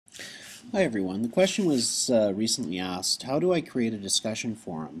Hi everyone. The question was recently asked, how do I create a discussion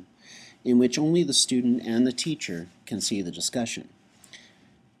forum in which only the student and the teacher can see the discussion?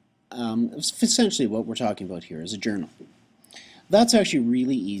 Essentially what we're talking about here is a journal. That's actually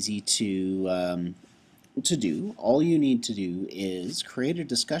really easy to do. All you need to do is create a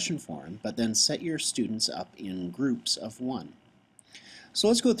discussion forum, but then set your students up in groups of one. So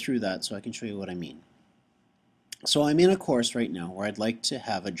let's go through that so I can show you what I mean. So I'm in a course right now where I'd like to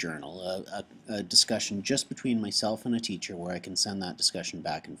have a journal, a discussion just between myself and a teacher where I can send that discussion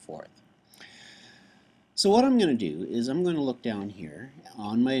back and forth. So what I'm going to do is I'm going to look down here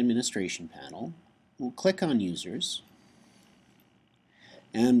on my administration panel. We'll click on users,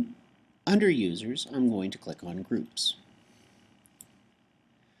 and under users I'm going to click on groups.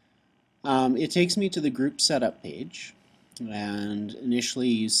 It takes me to the group setup page. And initially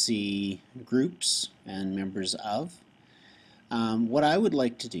you see groups and members of. What I would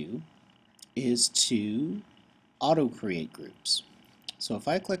like to do is to auto create groups. So if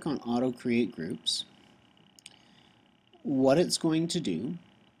I click on auto create groups, what it's going to do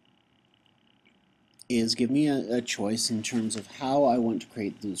is give me a choice in terms of how I want to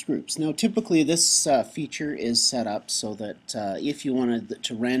create those groups. Now typically this feature is set up so that if you wanted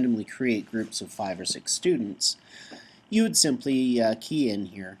to randomly create groups of 5 or 6 students, you would simply key in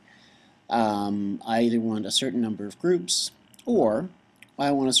here. I either want a certain number of groups or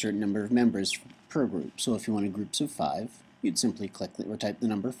I want a certain number of members per group. So if you wanted groups of 5, you'd simply click or type the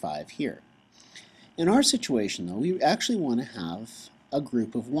number 5 here. In our situation though, we actually want to have a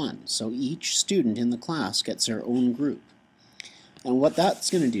group of 1. So each student in the class gets their own group. And what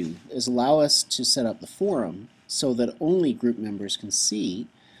that's going to do is allow us to set up the forum so that only group members can see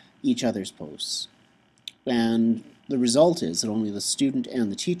each other's posts. And the result is that only the student and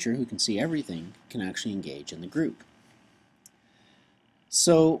the teacher, who can see everything, can actually engage in the group.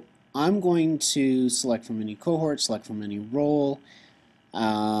 So I'm going to select from any cohort, select from any role.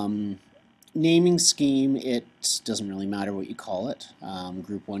 Naming scheme, it doesn't really matter what you call it.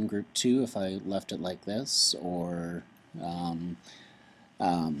 Group 1, Group 2, if I left it like this, or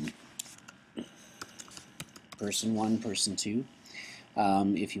Person 1, Person 2,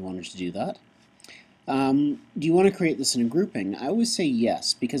 if you wanted to do that. Do you want to create this in a grouping? I always say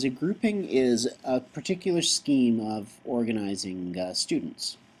yes, because a grouping is a particular scheme of organizing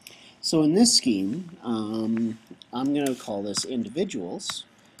students. So in this scheme, I'm going to call this individuals,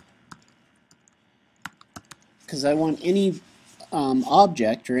 because I want any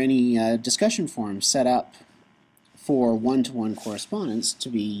object or any discussion forum set up for one-to-one correspondence to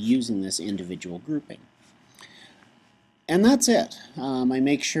be using this individual grouping. And that's it. I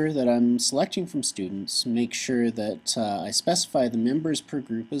make sure that I'm selecting from students, make sure that I specify the members per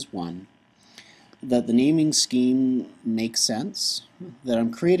group as 1, that the naming scheme makes sense, that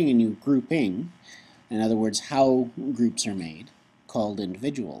I'm creating a new grouping, in other words, how groups are made, called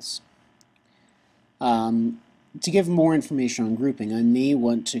individuals. To give more information on grouping, I may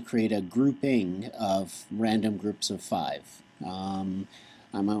want to create a grouping of random groups of 5.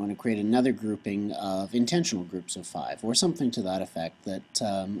 I might want to create another grouping of intentional groups of 5, or something to that effect, that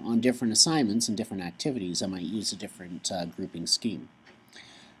on different assignments and different activities I might use a different grouping scheme.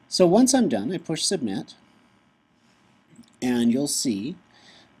 So once I'm done, I push submit, and you'll see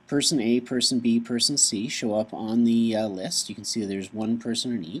person A, person B, person C show up on the list. You can see there's one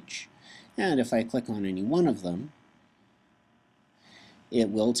person in each, and if I click on any one of them, it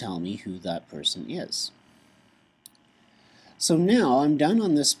will tell me who that person is. So now I'm done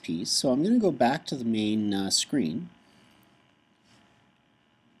on this piece, so I'm going to go back to the main screen,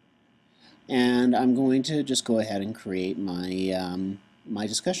 and I'm going to just go ahead and create my, my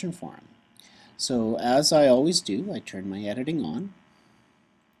discussion forum. So as I always do, I turn my editing on,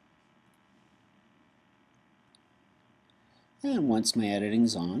 and once my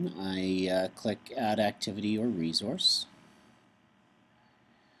editing's on, I click Add Activity or Resource.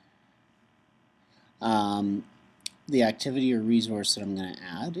 The activity or resource that I'm going to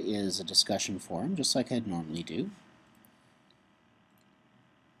add is a discussion forum, just like I'd normally do.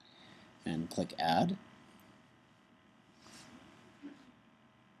 And click Add.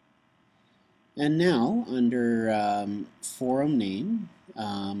 And now, under forum name,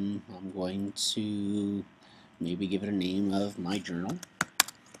 I'm going to maybe give it a name of my journal.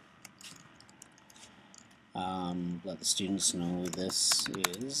 Let the students know this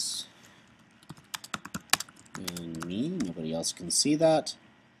is and me, nobody else can see that.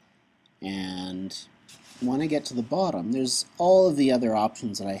 And when I get to the bottom, there's all of the other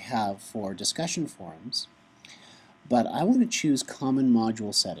options that I have for discussion forums, but I want to choose common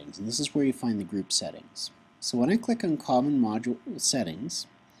module settings, and this is where you find the group settings. So when I click on common module settings,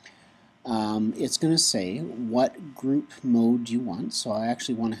 it's going to say what group mode you want. So I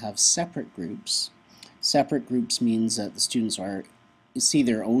actually want to have separate groups. Separate groups means that the students see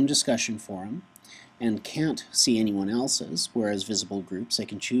their own discussion forum and can't see anyone else's, whereas visible groups, they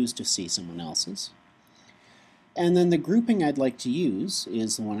can choose to see someone else's. And then the grouping I'd like to use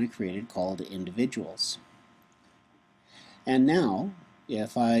is the one I created called individuals. And now,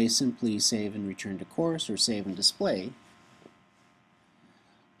 if I simply save and return to course or save and display,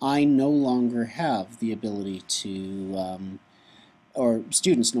 I no longer have the ability to, or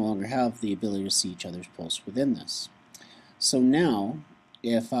students no longer have the ability to see each other's posts within this. So now,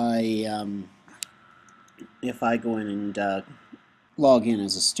 if I go in and log in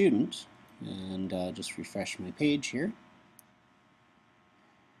as a student and just refresh my page here,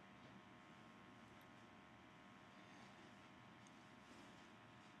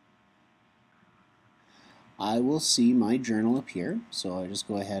 I will see my journal appear. So I just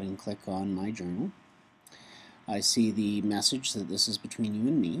go ahead and click on my journal. I see the message that this is between you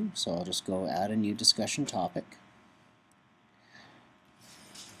and me, so I'll just go add a new discussion topic.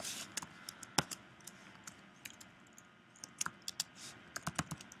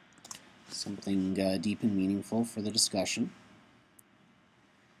 Something deep and meaningful for the discussion.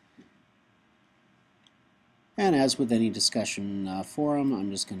 And as with any discussion forum,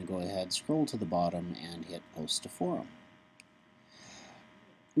 I'm just going to go ahead, scroll to the bottom, and hit Post to Forum.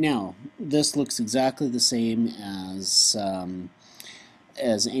 Now, this looks exactly the same as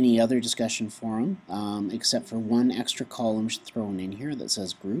any other discussion forum, except for one extra column thrown in here that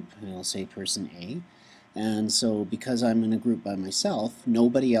says Group, and it'll say Person A. And so because I'm in a group by myself,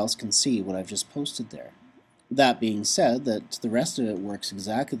 nobody else can see what I've just posted there. That being said, that the rest of it works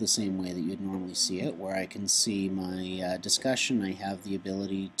exactly the same way that you'd normally see it, where I can see my discussion. I have the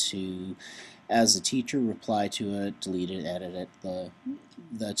ability to, as a teacher, reply to it, delete it, edit it,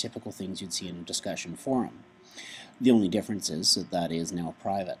 the typical things you'd see in a discussion forum. The only difference is that that is now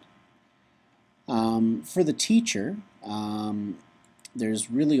private. For the teacher,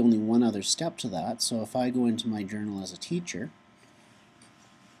 there's really only one other step to that. So if I go into my journal as a teacher,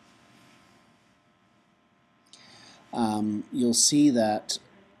 you'll see that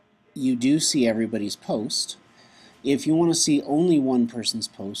you do see everybody's post. If you want to see only one person's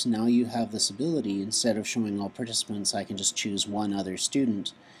post, now you have this ability. Instead of showing all participants, I can just choose one other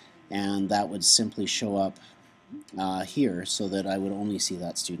student, and that would simply show up here so that I would only see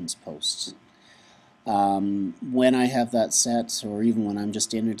that student's posts. When I have that set, or even when I'm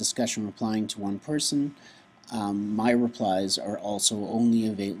just in a discussion replying to one person, my replies are also only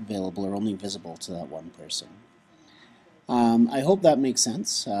available or only visible to that one person. I hope that makes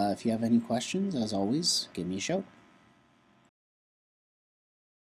sense. If you have any questions, as always, give me a shout.